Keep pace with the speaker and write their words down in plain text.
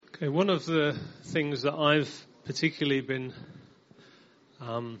Okay, one of the things that I've particularly been,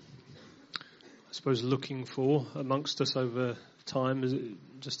 I suppose, looking for amongst us over time, is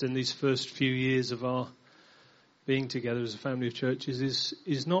just in these first few years of our being together as a family of churches,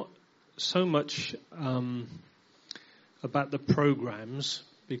 is not so much about the programs,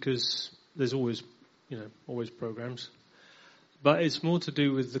 because there's always programs, but it's more to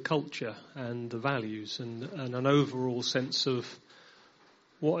do with the culture and the values and an overall sense of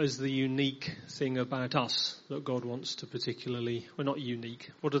what is the unique thing about us that God wants to particularly, well, not unique,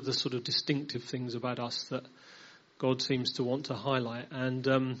 what are the sort of distinctive things about us that God seems to want to highlight? And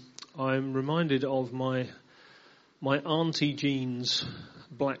I'm reminded of my Auntie Jean's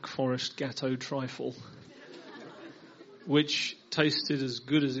Black Forest Gatto trifle, which tasted as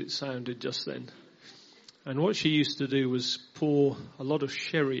good as it sounded just then. And what she used to do was pour a lot of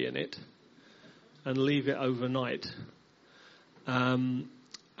sherry in it and leave it overnight.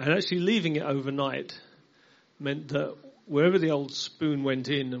 And actually leaving it overnight meant that wherever the old spoon went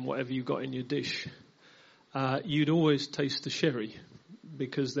in and whatever you got in your dish, you'd always taste the sherry,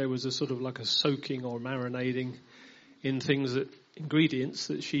 because there was a sort of like a soaking or marinating in things, that ingredients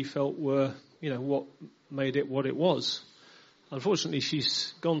that she felt were, what made it what it was. Unfortunately,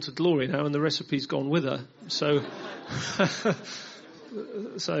 she's gone to glory now, and the recipe's gone with her. So,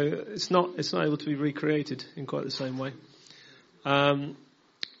 so it's not able to be recreated in quite the same way.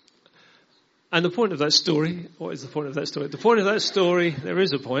 And the point of that story, what is the point of that story? The point of that story, there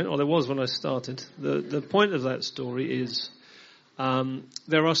is a point, or there was when I started. The point of that story is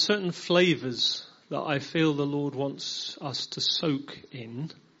there are certain flavours that I feel the Lord wants us to soak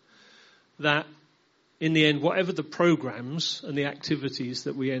in, that in the end, whatever the programs and the activities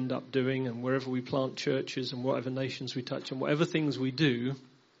that we end up doing, and wherever we plant churches and whatever nations we touch and whatever things we do,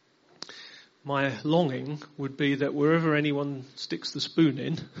 my longing would be that wherever anyone sticks the spoon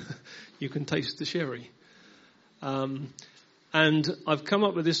in, you can taste the sherry. And I've come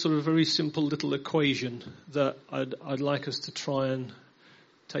up with this sort of very simple little equation that I'd like us to try and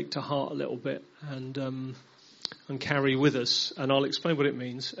take to heart a little bit and carry with us. And I'll explain what it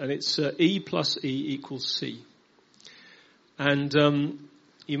means. And it's E plus E equals C. And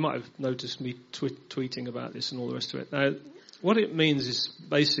you might have noticed me tweeting about this and all the rest of it. Now, what it means is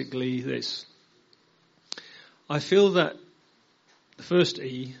basically this. I feel that the first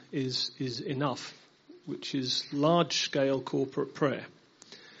E is enough, which is large-scale corporate prayer.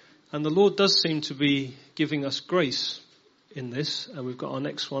 And the Lord does seem to be giving us grace in this. And we've got our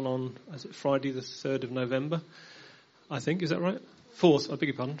next one on, is it Friday the 3rd of November? I think, is that right? 4th, I beg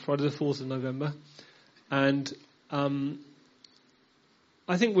your pardon, Friday the 4th of November. And I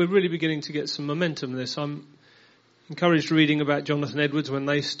think we're really beginning to get some momentum in this. I'm encouraged reading about Jonathan Edwards when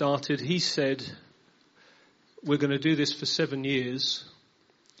they started. He said, we're going to do this for 7 years.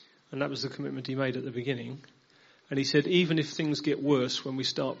 And that was the commitment he made at the beginning. And he said, even if things get worse when we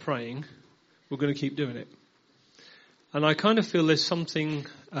start praying, we're going to keep doing it. And I kind of feel there's something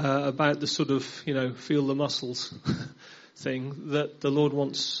about the sort of, feel the muscles thing that the Lord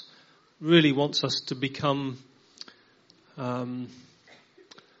really wants us to become part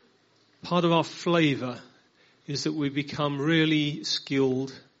of our flavour, is that we become really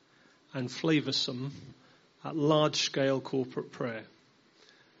skilled and flavoursome at large-scale corporate prayer.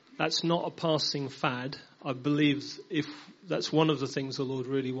 That's not a passing fad. I believe if that's one of the things the Lord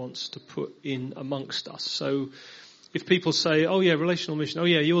really wants to put in amongst us. So if people say, oh yeah, relational mission, oh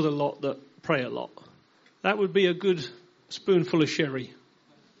yeah, you're the lot that pray a lot, that would be a good spoonful of sherry.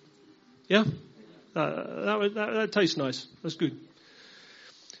 Yeah? That tastes nice. That's good.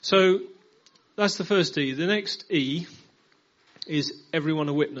 So that's the first E. The next E is everyone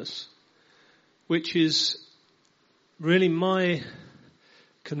a witness, which is really my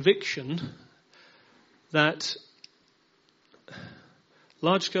conviction that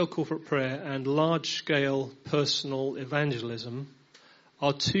large-scale corporate prayer and large-scale personal evangelism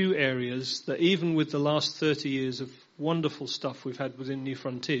are two areas that, even with the last 30 years of wonderful stuff we've had within New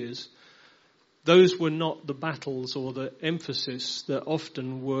Frontiers, those were not the battles or the emphasis that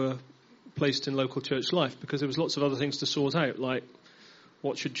often were placed in local church life, because there was lots of other things to sort out, like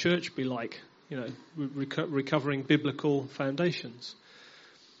what should church be like, recovering biblical foundations.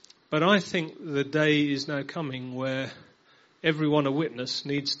 But I think the day is now coming where everyone a witness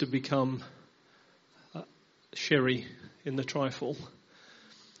needs to become sherry in the trifle.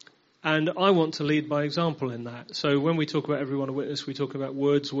 And I want to lead by example in that. So when we talk about everyone a witness, we talk about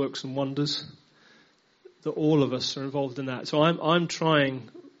words, works and wonders. That all of us are involved in that. So I'm trying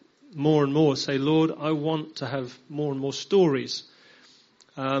more and more to say, Lord, I want to have more and more stories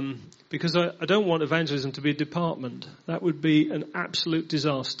Because I don't want evangelism to be a department. That would be an absolute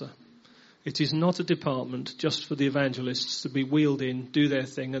disaster. It is not a department just for the evangelists to be wheeled in, do their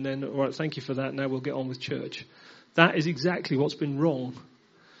thing, and then, all right, thank you for that, now we'll get on with church. That is exactly what's been wrong.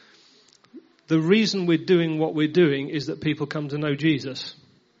 The reason we're doing what we're doing is that people come to know Jesus.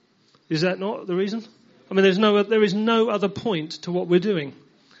 Is that not the reason? I mean, there is no other point to what we're doing.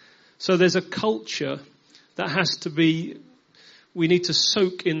 So there's a culture that has to be, we need to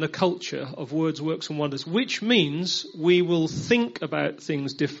soak in the culture of words, works and wonders, which means we will think about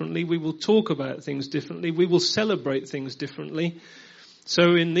things differently, we will talk about things differently, we will celebrate things differently.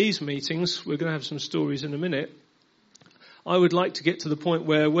 So in these meetings, we're going to have some stories in a minute, I would like to get to the point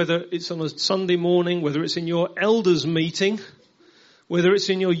where whether it's on a Sunday morning, whether it's in your elders meeting, whether it's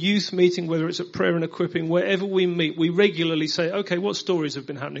in your youth meeting, whether it's at prayer and equipping, wherever we meet, we regularly say, okay, what stories have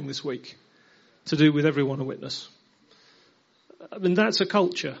been happening this week to do with Everyone a Witness? I mean, that's a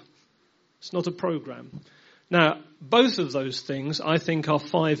culture. It's not a program. Now, both of those things, I think, are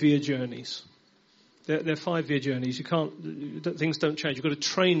 5-year journeys. They're 5-year journeys. Things don't change. You've got to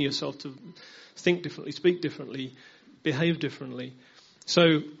train yourself to think differently, speak differently, behave differently.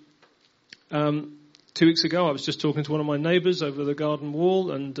 So, 2 weeks ago, I was just talking to one of my neighbours over the garden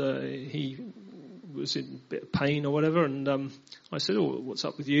wall, and he was in a bit of pain or whatever, and I said, oh, what's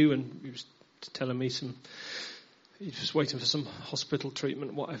up with you? And he was telling me he was waiting for some hospital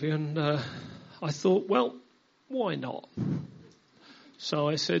treatment, what have you, and I thought, well, why not? So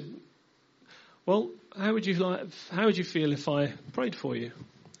I said, well, how would you feel if I prayed for you?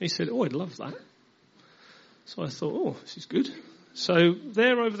 He said, oh, I'd love that. So I thought, oh, this is good. So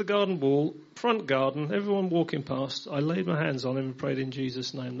there over the garden wall, front garden, everyone walking past, I laid my hands on him and prayed in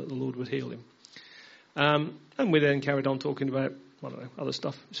Jesus' name that the Lord would heal him. And we then carried on talking about, I don't know, other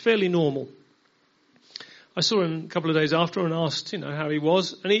stuff. It's fairly normal. I saw him a couple of days after and asked, how he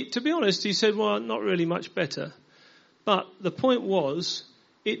was. And to be honest, he said, well, not really much better. But the point was,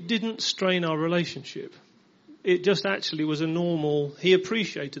 it didn't strain our relationship. It just actually was a normal, he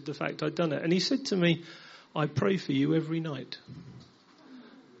appreciated the fact I'd done it. And he said to me, I pray for you every night.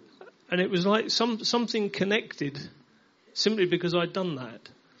 And it was like something connected simply because I'd done that.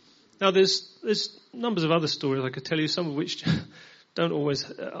 Now there's numbers of other stories I could tell you, some of which I'm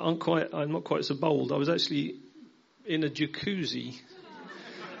not quite so bold. I was actually in a jacuzzi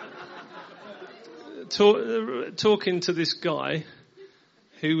talking to this guy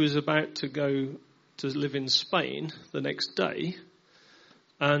who was about to go to live in Spain the next day,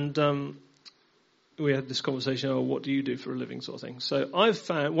 and we had this conversation, what do you do for a living, sort of thing. So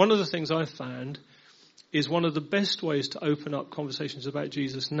one of the things I've found is one of the best ways to open up conversations about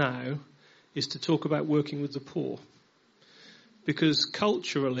Jesus now is to talk about working with the poor. Because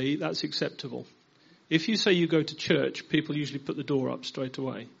culturally, that's acceptable. If you say you go to church, people usually put the door up straight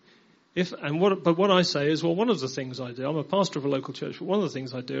away. But what I say is, well, one of the things I do, I'm a pastor of a local church, but one of the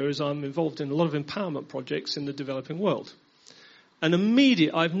things I do is I'm involved in a lot of empowerment projects in the developing world. And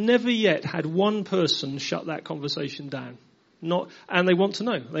I've never yet had one person shut that conversation down. And they want to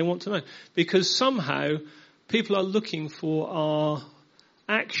know. Because somehow people are looking for our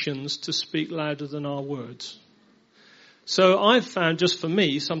actions to speak louder than our words. So I've found, just for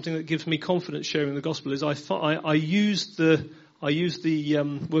me, something that gives me confidence sharing the gospel is I use the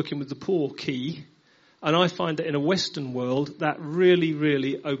working with the poor key, and I find that in a Western world that really,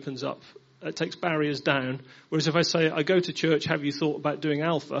 really opens up. It takes barriers down. Whereas if I say, I go to church, have you thought about doing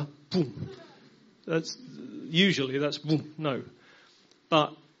Alpha? Boom. That's boom, no.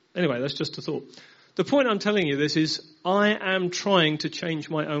 But anyway, that's just a thought. The point I'm telling you this is, I am trying to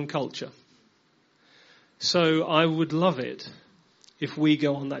change my own culture. So I would love it if we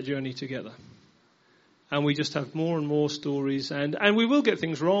go on that journey together. And we just have more and more stories, and we will get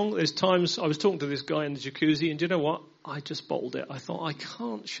things wrong. There's times, I was talking to this guy in the jacuzzi, and do you know what? I just bottled it. I thought, I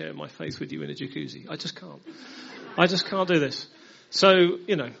can't share my faith with you in a jacuzzi. I just can't. I just can't do this. So,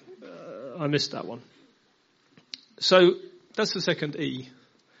 I missed that one. So that's the second E,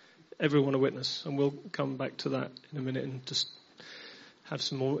 Everyone a Witness, and we'll come back to that in a minute and just have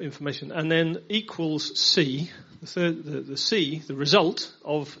some more information. And then equals C, the C, the result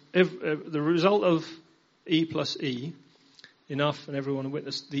of E plus E, enough and everyone a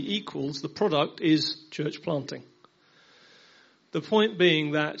witness. The equals, the product is church planting. The point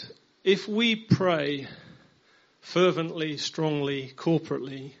being that if we pray fervently, strongly,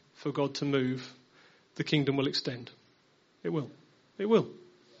 corporately for God to move, the kingdom will extend. It will. It will.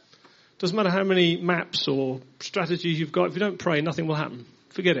 Doesn't matter how many maps or strategies you've got. If you don't pray, nothing will happen.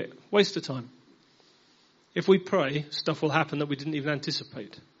 Forget it. Waste of time. If we pray, stuff will happen that we didn't even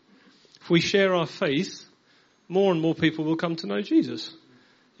anticipate. If we share our faith, more and more people will come to know Jesus.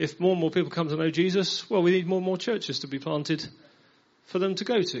 If more and more people come to know Jesus, well, we need more and more churches to be planted for them to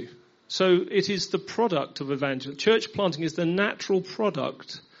go to. So it is the product of evangelism. Church planting is the natural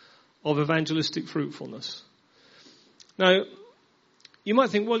product of evangelistic fruitfulness. Now, you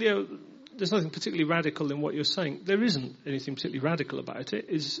might think, well, yeah, there's nothing particularly radical in what you're saying. There isn't anything particularly radical about it.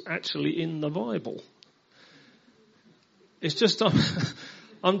 It's actually in the Bible. It's just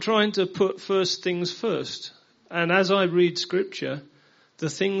I'm trying to put first things first. And as I read Scripture, the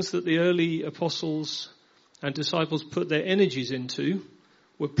things that the early apostles and disciples put their energies into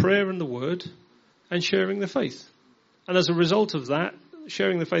were prayer and the Word and sharing the faith. And as a result of that,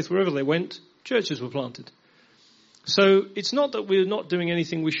 sharing the faith wherever they went, churches were planted. So it's not that we're not doing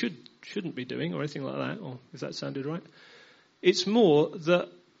anything we shouldn't be doing or anything like that, or if that sounded right. It's more that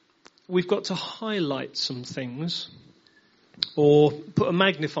we've got to highlight some things or put a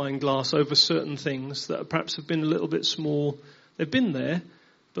magnifying glass over certain things that perhaps have been a little bit small. They've been there,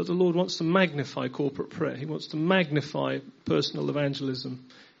 but the Lord wants to magnify corporate prayer. He wants to magnify personal evangelism,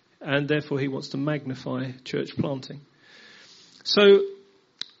 and therefore he wants to magnify church planting. So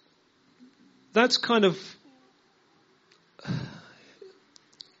that's kind of,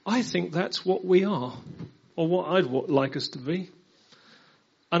 I think that's what we are, or what I'd like us to be.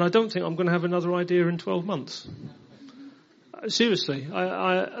 And I don't think I'm going to have another idea in 12 months. Seriously,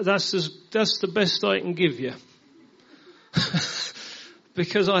 that's the best I can give you.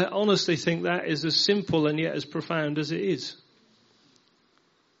 Because I honestly think that is as simple and yet as profound as it is.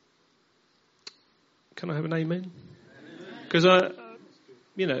 Can I have an amen? Because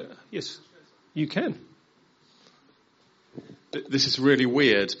yes, you can. This is really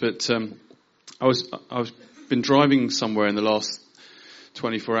weird, but I've been driving somewhere in the last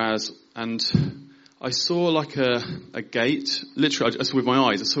 24 hours, and I saw like a gate. Literally, I saw with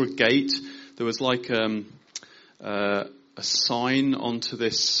my eyes. I saw a gate. There was like a sign onto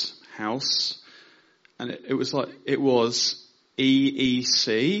this house, and it was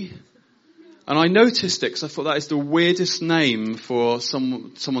EEC. And I noticed it because I thought that is the weirdest name for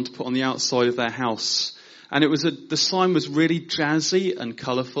someone to put on the outside of their house. And the sign was really jazzy and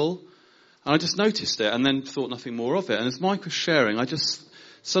colourful. And I just noticed it and then thought nothing more of it. And as Mike was sharing, I just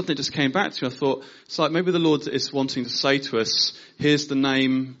suddenly just came back to me. I thought, it's like maybe the Lord is wanting to say to us, here's the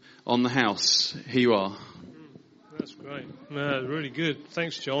name on the house. Here you are. That's great. No, really good.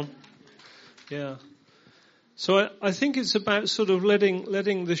 Thanks, John. Yeah. So I think it's about sort of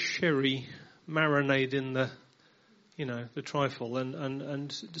letting the sherry marinate in the trifle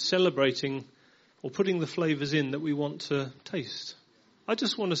and celebrating or putting the flavours in that we want to taste. I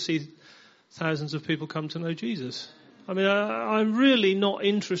just want to see thousands of people come to know Jesus. I mean, I'm really not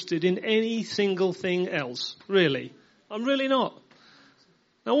interested in any single thing else, really. I'm really not.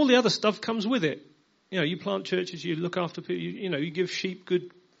 Now, all the other stuff comes with it. You know, you plant churches, you look after people, you give sheep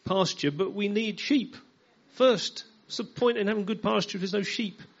good pasture, but we need sheep first. What's the point in having good pasture if there's no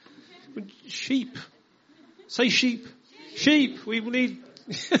sheep? Sheep. Say sheep. Sheep. We need...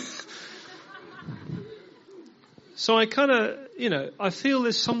 So I kind of, I feel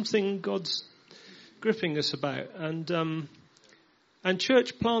there's something God's gripping us about, and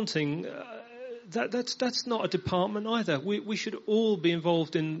church planting, that's not a department either. We should all be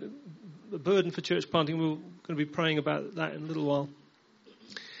involved in the burden for church planting. We're going to be praying about that in a little while.